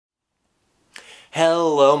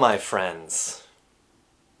Hello, my friends.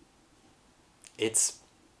 It's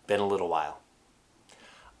been a little while.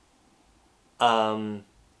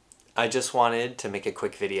 I just wanted to make a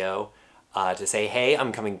quick video to say, hey,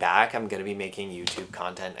 I'm coming back. I'm going to be making YouTube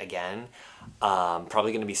content again.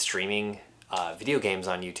 Probably going to be streaming video games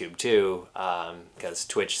on YouTube too, because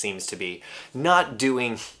Twitch seems to be not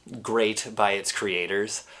doing great by its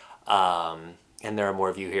creators. And there are more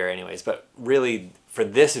of you here anyways, but really for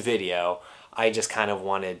this video, I just kind of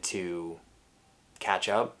wanted to catch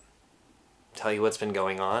up, tell you what's been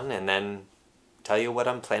going on, and then tell you what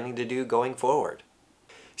I'm planning to do going forward.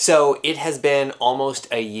 So it has been almost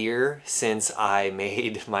a year since I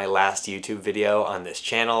made my last YouTube video on this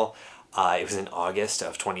channel. It was in August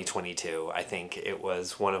of 2022. I think it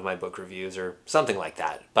was one of my book reviews or something like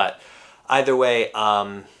that. But either way,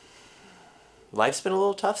 life's been a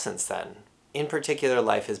little tough since then. In particular,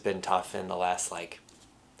 life has been tough in the last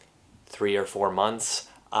 3 or 4 months.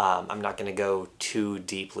 I'm not going to go too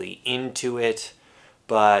deeply into it,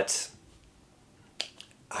 but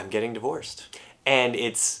I'm getting divorced. And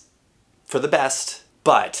it's for the best,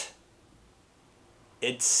 but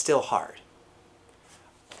it's still hard.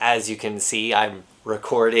 As you can see, I'm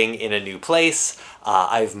recording in a new place.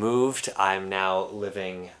 I've moved. I'm now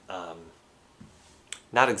living,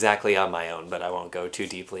 not exactly on my own, but I won't go too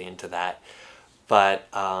deeply into that. But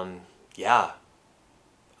yeah,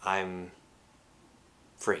 I'm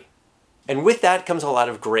free. And with that comes a lot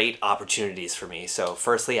of great opportunities for me. So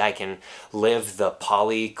firstly, I can live the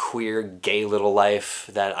poly, queer, gay little life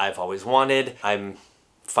that I've always wanted. I'm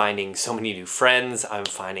finding so many new friends. I'm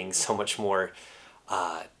finding so much more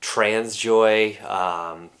trans joy,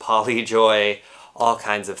 poly joy, all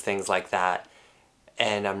kinds of things like that.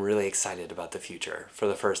 And I'm really excited about the future for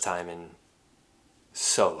the first time in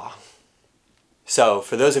so long. So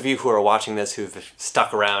for those of you who are watching this, who've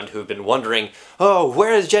stuck around, who've been wondering, oh,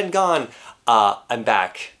 where has Jen gone? I'm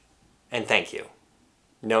back, and thank you.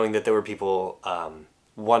 Knowing that there were people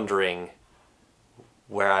wondering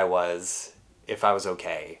where I was, if I was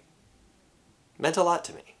okay, meant a lot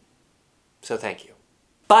to me. So thank you.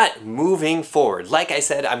 But moving forward, like I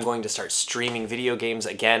said, I'm going to start streaming video games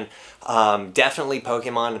again. Definitely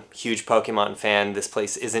Pokemon, huge Pokemon fan. This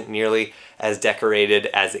place isn't nearly as decorated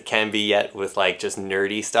as it can be yet with just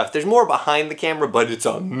nerdy stuff. There's more behind the camera, but it's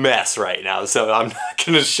a mess right now, so I'm not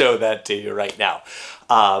going to show that to you right now.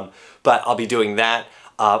 But I'll be doing that.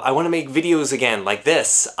 I want to make videos again like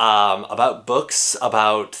this, about books,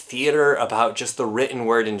 about theater, about just the written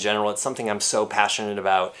word in general. It's something I'm so passionate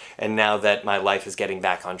about, and now that my life is getting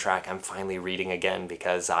back on track, I'm finally reading again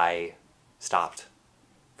because I stopped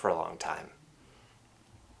for a long time.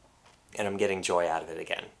 And I'm getting joy out of it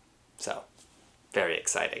again. So, very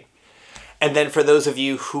exciting. And then for those of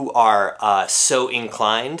you who are so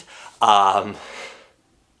inclined,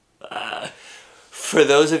 for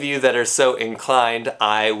those of you that are so inclined,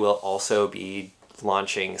 I will also be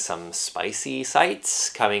launching some spicy sites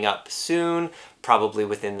coming up soon, probably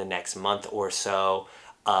within the next month or so.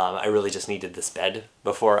 I really just needed this bed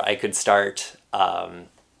before I could start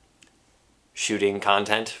shooting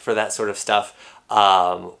content for that sort of stuff.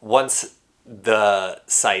 Once the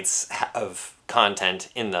sites have content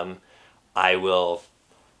in them, I will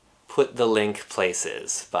put the link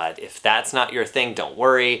places, but if that's not your thing, don't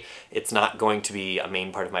worry. It's not going to be a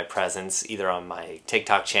main part of my presence, either on my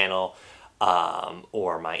TikTok channel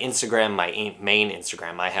or my Instagram, my main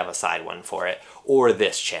Instagram. I have a side one for it, or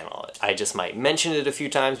this channel. I just might mention it a few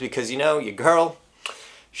times because, you know, your girl,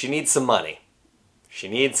 she needs some money. She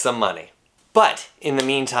needs some money. But in the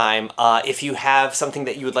meantime, if you have something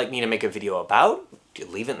that you would like me to make a video about,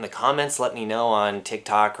 leave it in the comments. Let me know on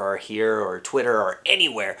TikTok or here or Twitter or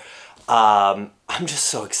anywhere. I'm just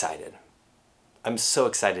so excited. I'm so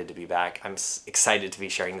excited to be back. I'm excited to be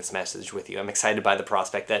sharing this message with you. I'm excited by the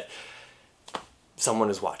prospect that someone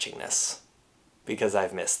is watching this because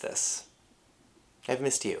I've missed this. I've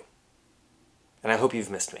missed you. And I hope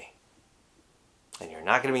you've missed me. And you're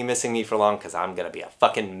not going to be missing me for long because I'm going to be a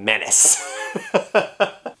fucking menace.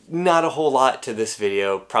 Not a whole lot to this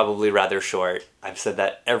video, probably rather short. I've said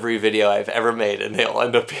that every video I've ever made and they'll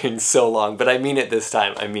end up being so long, but I mean it this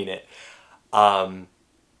time, I mean it. I'm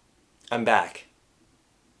back.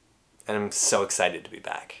 And I'm so excited to be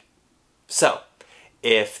back. So,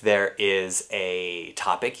 if there is a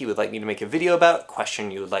topic you would like me to make a video about,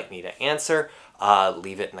 question you would like me to answer,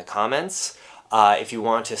 leave it in the comments. If you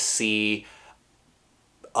want to see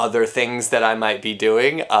other things that I might be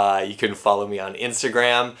doing, you can follow me on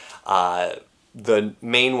Instagram. The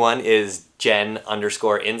main one is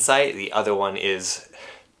Jen_insight. The other one is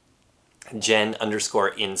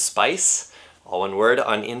Jen_inspice, all one word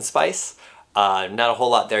on InSpice. Not a whole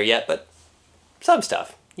lot there yet, but some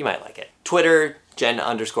stuff. You might like it. Twitter,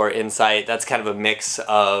 Jen_insight. That's kind of a mix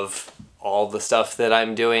of all the stuff that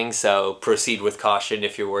I'm doing, so proceed with caution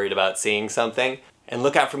if you're worried about seeing something. And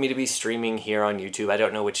look out for me to be streaming here on YouTube. I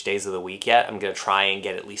don't know which days of the week yet. I'm gonna try and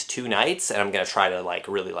get at least 2 nights, and I'm gonna try to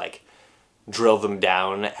really drill them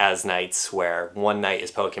down as nights where one night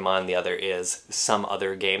is Pokemon, the other is some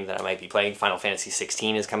other game that I might be playing. Final Fantasy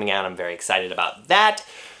 16 is coming out. I'm very excited about that.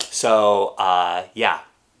 So yeah,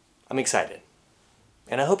 I'm excited.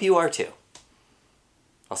 And I hope you are too.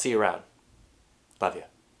 I'll see you around. Love you.